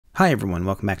Hi everyone,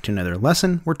 welcome back to another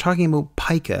lesson. We're talking about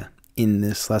pica in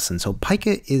this lesson. So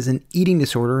pica is an eating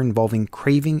disorder involving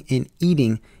craving and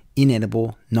eating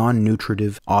inedible,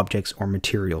 non-nutritive objects or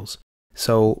materials.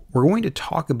 So we're going to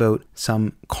talk about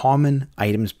some common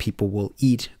items people will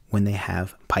eat when they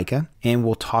have pica, and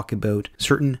we'll talk about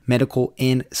certain medical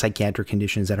and psychiatric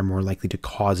conditions that are more likely to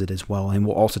cause it as well. And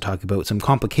we'll also talk about some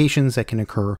complications that can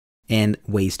occur and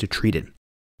ways to treat it.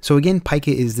 So again,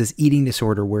 pica is this eating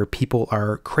disorder where people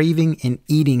are craving and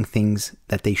eating things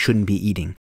that they shouldn't be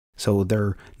eating. So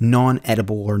they're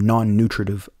non-edible or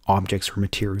non-nutritive objects or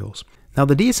materials. Now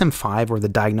the DSM-V, or the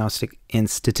Diagnostic and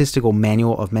Statistical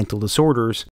Manual of Mental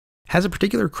Disorders, has a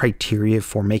particular criteria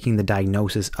for making the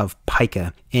diagnosis of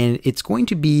pica, and it's going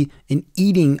to be an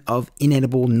eating of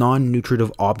inedible,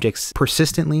 non-nutritive objects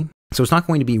persistently. So it's not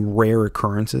going to be rare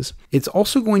occurrences. It's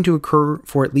also going to occur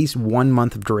for at least 1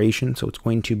 month of duration. So it's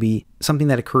going to be something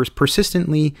that occurs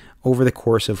persistently over the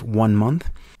course of 1 month.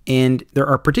 And there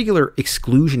are particular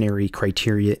exclusionary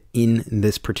criteria in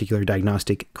this particular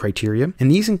diagnostic criteria. And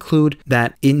these include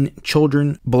that in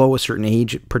children below a certain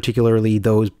age, particularly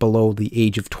those below the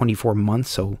age of 24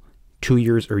 months, so 2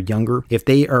 years or younger, if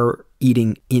they are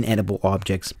eating inedible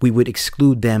objects, we would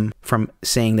exclude them from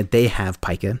saying that they have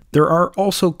pica. There are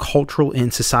also cultural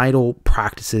and societal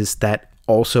practices that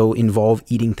also involve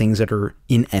eating things that are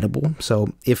inedible.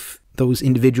 So if those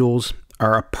individuals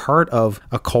are a part of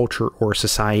a culture or a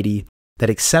society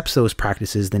that accepts those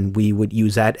practices, then we would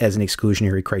use that as an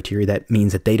exclusionary criteria. That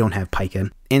means that they don't have pica.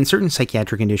 And certain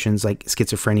psychiatric conditions like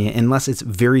schizophrenia, unless it's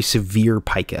very severe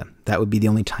pica, that would be the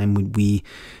only time when we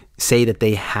say that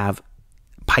they have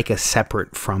pica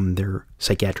separate from their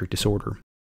psychiatric disorder.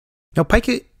 Now,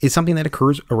 pica is something that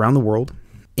occurs around the world,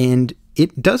 and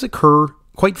it does occur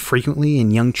quite frequently in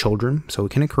young children. So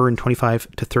it can occur in 25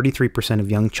 to 33%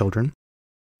 of young children.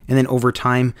 And then over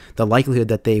time, the likelihood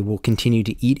that they will continue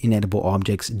to eat inedible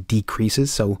objects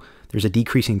decreases. So there's a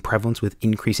decreasing prevalence with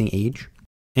increasing age.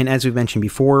 And as we've mentioned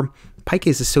before, pica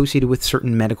is associated with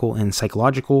certain medical and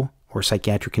psychological or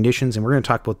psychiatric conditions, and we're going to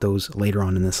talk about those later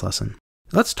on in this lesson.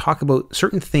 Let's talk about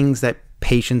certain things that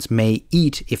patients may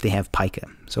eat if they have pica.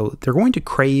 So they're going to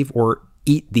crave or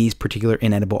eat these particular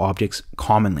inedible objects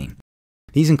commonly.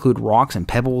 These include rocks and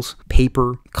pebbles,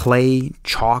 paper, clay,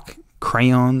 chalk,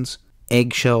 crayons,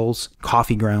 eggshells,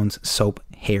 coffee grounds, soap,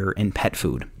 hair, and pet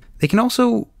food. They can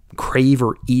also crave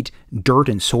or eat dirt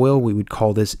and soil. We would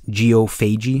call this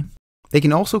geophagy. They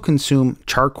can also consume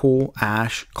charcoal,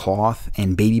 ash, cloth,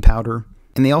 and baby powder.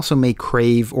 And they also may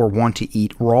crave or want to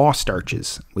eat raw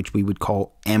starches, which we would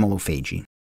call amylophagy.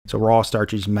 So raw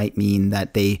starches might mean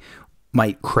that they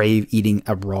might crave eating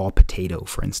a raw potato,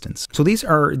 for instance. So these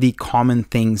are the common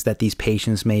things that these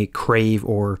patients may crave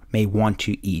or may want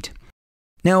to eat.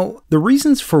 Now, the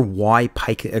reasons for why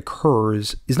pica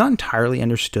occurs is not entirely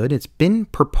understood. It's been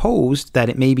proposed that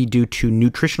it may be due to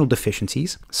nutritional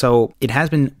deficiencies. So it has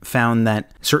been found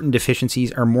that certain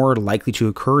deficiencies are more likely to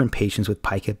occur in patients with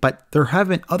pica, but there have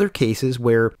been other cases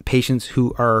where patients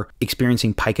who are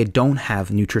experiencing pica don't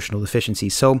have nutritional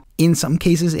deficiencies. So in some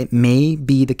cases, it may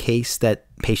be the case that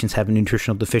patients have a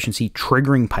nutritional deficiency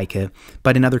triggering pica,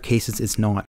 but in other cases, it's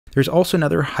not. There's also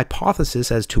another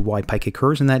hypothesis as to why pica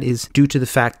occurs, and that is due to the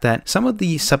fact that some of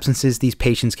the substances these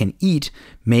patients can eat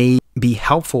may be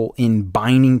helpful in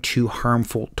binding to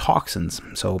harmful toxins.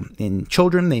 So in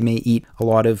children, they may eat a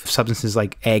lot of substances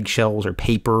like eggshells or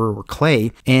paper or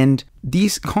clay, and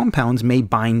these compounds may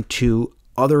bind to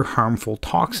other harmful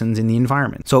toxins in the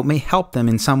environment. So it may help them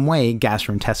in some way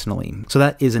gastrointestinally. So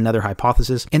that is another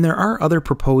hypothesis. And there are other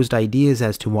proposed ideas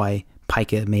as to why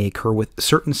pica may occur with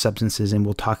certain substances, and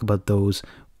we'll talk about those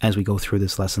as we go through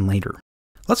this lesson later.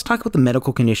 Let's talk about the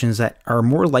medical conditions that are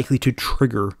more likely to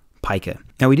trigger pica.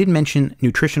 Now, we did mention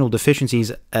nutritional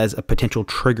deficiencies as a potential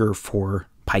trigger for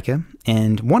pica,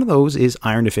 and one of those is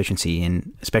iron deficiency,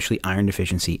 and especially iron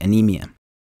deficiency anemia.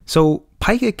 So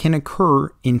pica can occur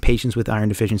in patients with iron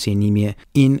deficiency anemia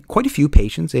in quite a few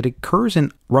patients. It occurs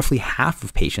in roughly half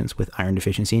of patients with iron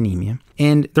deficiency anemia,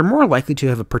 and they're more likely to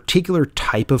have a particular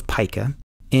type of pica,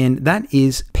 and that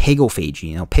is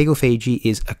pathophagy. Now, pathophagy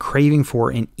is a craving for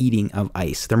and eating of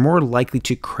ice. They're more likely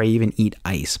to crave and eat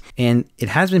ice, and it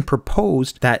has been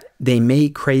proposed that they may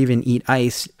crave and eat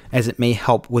ice as it may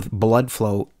help with blood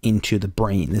flow into the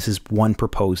brain. This is one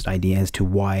proposed idea as to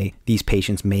why these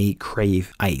patients may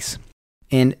crave ice.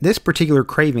 And this particular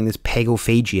craving, this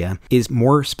pathophagia, is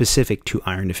more specific to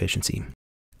iron deficiency.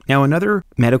 Now, another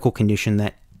medical condition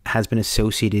that has been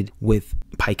associated with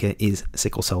pica is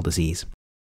sickle cell disease.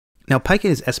 Now, pica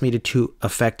is estimated to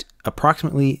affect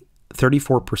approximately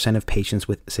 34% of patients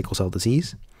with sickle cell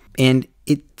disease. And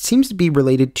it seems to be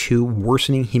related to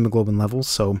worsening hemoglobin levels.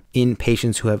 So in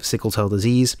patients who have sickle cell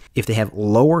disease, if they have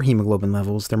lower hemoglobin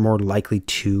levels, they're more likely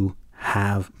to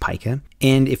have pica,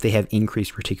 and if they have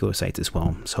increased reticulocytes as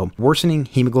well. So worsening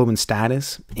hemoglobin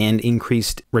status and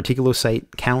increased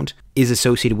reticulocyte count is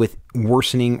associated with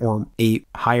worsening or a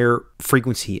higher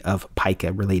frequency of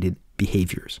pica-related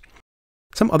behaviors.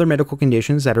 Some other medical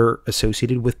conditions that are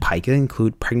associated with pica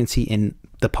include pregnancy in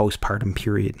the postpartum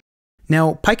period.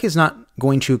 Now, pica is not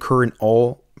going to occur in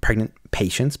all pregnant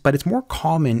patients, but it's more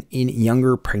common in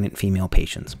younger pregnant female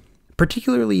patients,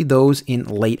 particularly those in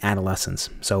late adolescence.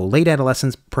 So late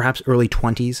adolescents, perhaps early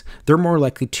 20s, they're more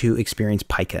likely to experience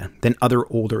pica than other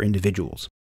older individuals.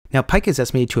 Now, pica is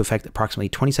estimated to affect approximately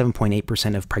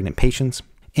 27.8% of pregnant patients.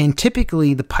 And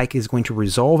typically, the pica is going to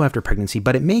resolve after pregnancy,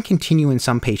 but it may continue in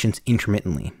some patients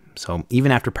intermittently. So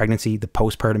even after pregnancy, the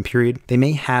postpartum period, they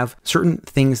may have certain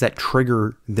things that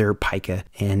trigger their pica,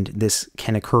 and this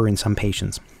can occur in some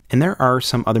patients. And there are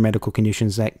some other medical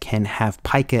conditions that can have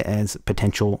pica as a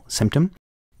potential symptom.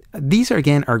 These are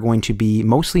going to be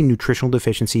mostly nutritional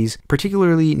deficiencies,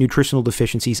 particularly nutritional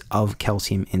deficiencies of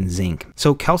calcium and zinc.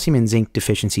 So calcium and zinc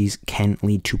deficiencies can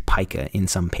lead to pica in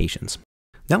some patients.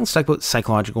 Now let's talk about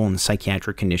psychological and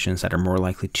psychiatric conditions that are more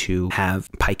likely to have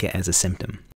pica as a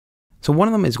symptom. So one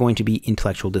of them is going to be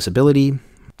intellectual disability.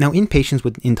 Now in patients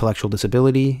with intellectual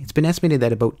disability, it's been estimated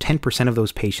that about 10% of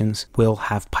those patients will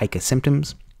have pica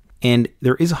symptoms. And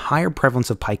there is a higher prevalence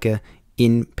of pica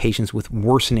in patients with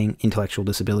worsening intellectual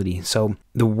disability. So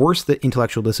the worse the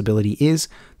intellectual disability is,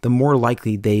 the more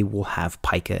likely they will have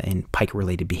pica and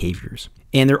pica-related behaviors.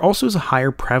 And there also is a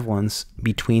higher prevalence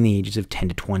between the ages of 10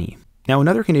 to 20. Now,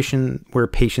 another condition where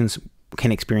patients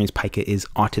can experience pica is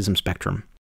autism spectrum.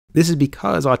 This is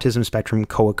because autism spectrum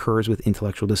co-occurs with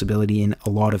intellectual disability in a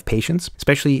lot of patients,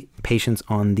 especially patients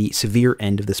on the severe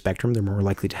end of the spectrum. They're more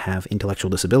likely to have intellectual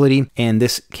disability, and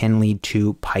this can lead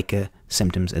to pica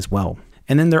symptoms as well.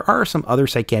 And then there are some other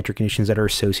psychiatric conditions that are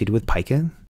associated with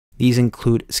pica. These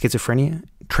include schizophrenia,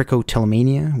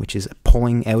 trichotillomania, which is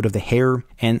pulling out of the hair,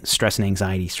 and stress and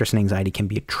anxiety. Stress and anxiety can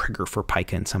be a trigger for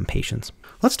pica in some patients.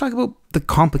 Let's talk about the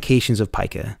complications of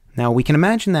pica. Now, we can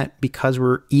imagine that because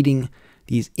we're eating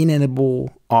these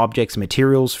inedible objects and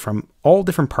materials from all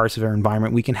different parts of our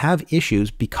environment, we can have issues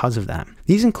because of that.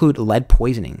 These include lead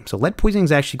poisoning. So lead poisoning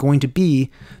is actually going to be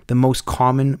the most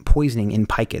common poisoning in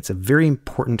pica. It's a very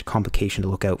important complication to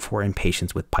look out for in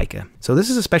patients with pica. So this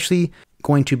is especially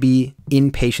going to be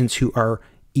in patients who are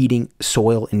eating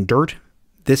soil and dirt.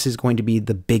 This is going to be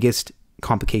the biggest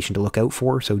complication to look out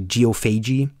for. So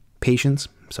geophagy patients,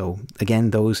 so again,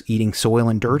 those eating soil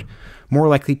and dirt, more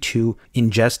likely to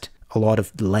ingest a lot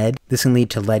of lead. This can lead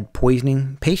to lead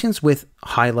poisoning. Patients with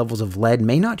high levels of lead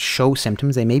may not show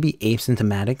symptoms. They may be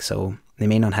asymptomatic, so they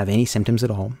may not have any symptoms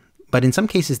at all. But in some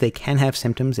cases, they can have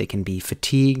symptoms. They can be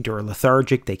fatigued or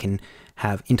lethargic. They can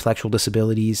have intellectual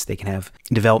disabilities. They can have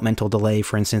developmental delay,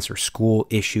 for instance, or school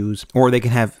issues. Or they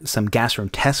can have some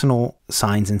gastrointestinal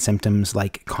signs and symptoms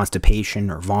like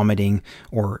constipation or vomiting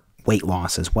or weight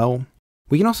loss as well.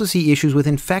 We can also see issues with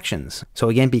infections. So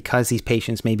again, because these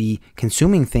patients may be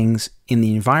consuming things in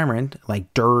the environment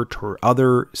like dirt or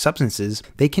other substances,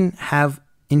 they can have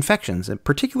infections. And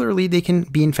particularly, they can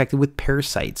be infected with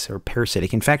parasites or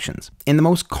parasitic infections. And the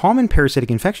most common parasitic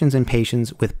infections in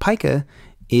patients with pica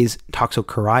is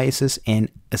toxocariasis and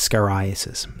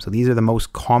ascariasis. So these are the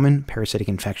most common parasitic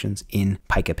infections in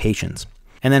pica patients.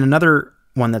 And then another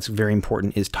one that's very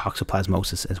important is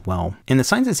toxoplasmosis as well. And the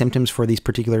signs and symptoms for these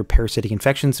particular parasitic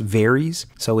infections varies.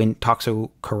 So in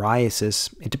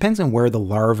toxocariasis, it depends on where the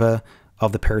larvae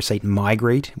of the parasite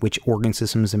migrate, which organ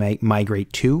systems they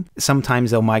migrate to.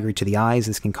 Sometimes they'll migrate to the eyes.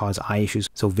 This can cause eye issues.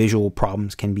 So visual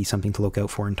problems can be something to look out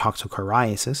for in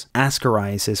toxocariasis.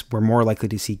 Ascariasis, we're more likely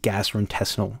to see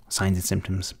gastrointestinal signs and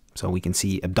symptoms. So we can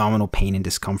see abdominal pain and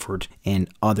discomfort and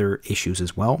other issues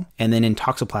as well. And then in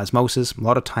toxoplasmosis, a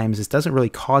lot of times this doesn't really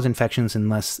cause infections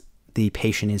unless the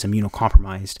patient is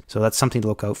immunocompromised. So that's something to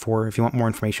look out for. If you want more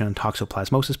information on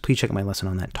toxoplasmosis, please check out my lesson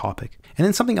on that topic. And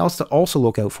then something else to also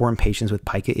look out for in patients with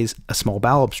pica is a small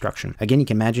bowel obstruction. Again, you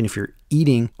can imagine if you're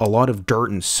eating a lot of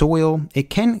dirt and soil, it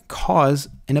can cause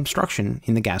an obstruction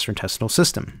in the gastrointestinal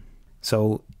system.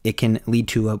 So it can lead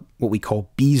to what we call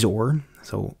bezoar.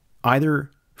 So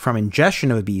either from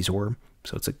ingestion of a bezoar,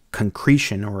 so it's a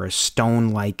concretion or a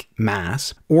stone-like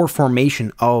mass, or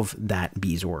formation of that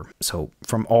bezoar. So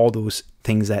from all those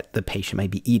things that the patient might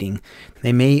be eating,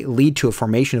 they may lead to a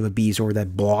formation of a bezoar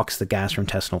that blocks the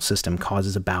gastrointestinal system,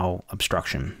 causes a bowel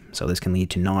obstruction. So this can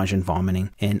lead to nausea and vomiting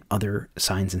and other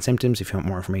signs and symptoms. If you want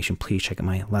more information, please check out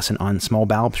my lesson on small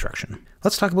bowel obstruction.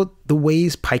 Let's talk about the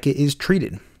ways pica is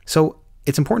treated. So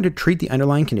it's important to treat the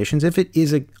underlying conditions. If it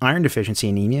is an iron deficiency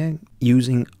anemia,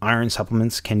 using iron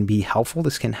supplements can be helpful.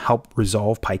 This can help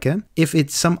resolve pica. If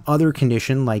it's some other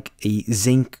condition like a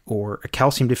zinc or a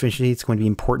calcium deficiency, it's going to be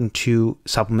important to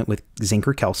supplement with zinc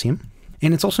or calcium.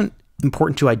 And it's also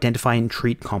important to identify and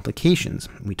treat complications.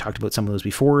 We talked about some of those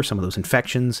before, some of those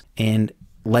infections, and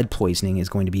lead poisoning is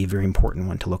going to be a very important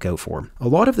one to look out for. A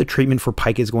lot of the treatment for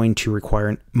pica is going to require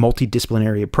a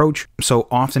multidisciplinary approach. So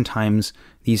oftentimes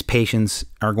these patients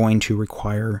are going to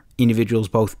require individuals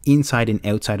both inside and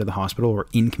outside of the hospital or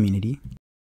in community.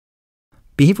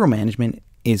 Behavioral management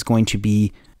is going to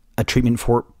be a treatment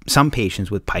for some patients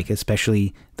with pica,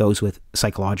 especially those with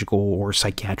psychological or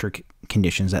psychiatric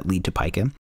conditions that lead to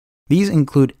pica. These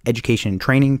include education and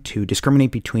training to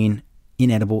discriminate between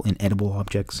inedible and edible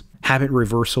objects, habit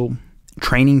reversal,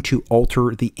 training to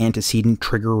alter the antecedent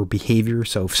trigger or behavior.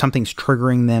 So if something's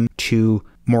triggering them to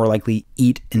more likely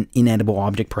eat an inedible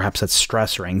object, perhaps that's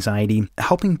stress or anxiety,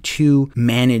 helping to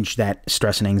manage that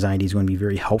stress and anxiety is going to be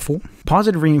very helpful.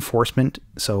 Positive reinforcement,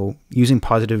 so using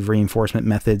positive reinforcement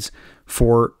methods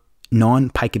for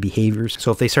non-pica behaviors.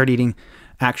 So if they start eating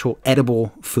actual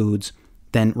edible foods,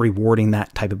 then rewarding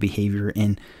that type of behavior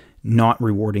and not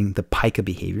rewarding the pica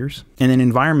behaviors. And then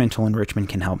environmental enrichment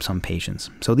can help some patients.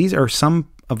 So these are some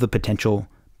of the potential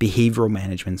behavioral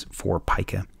managements for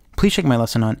pica. Please check my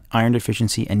lesson on iron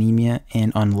deficiency anemia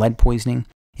and on lead poisoning.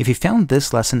 If you found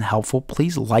this lesson helpful,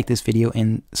 please like this video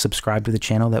and subscribe to the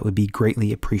channel. That would be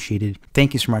greatly appreciated.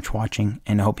 Thank you so much for watching,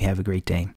 and I hope you have a great day.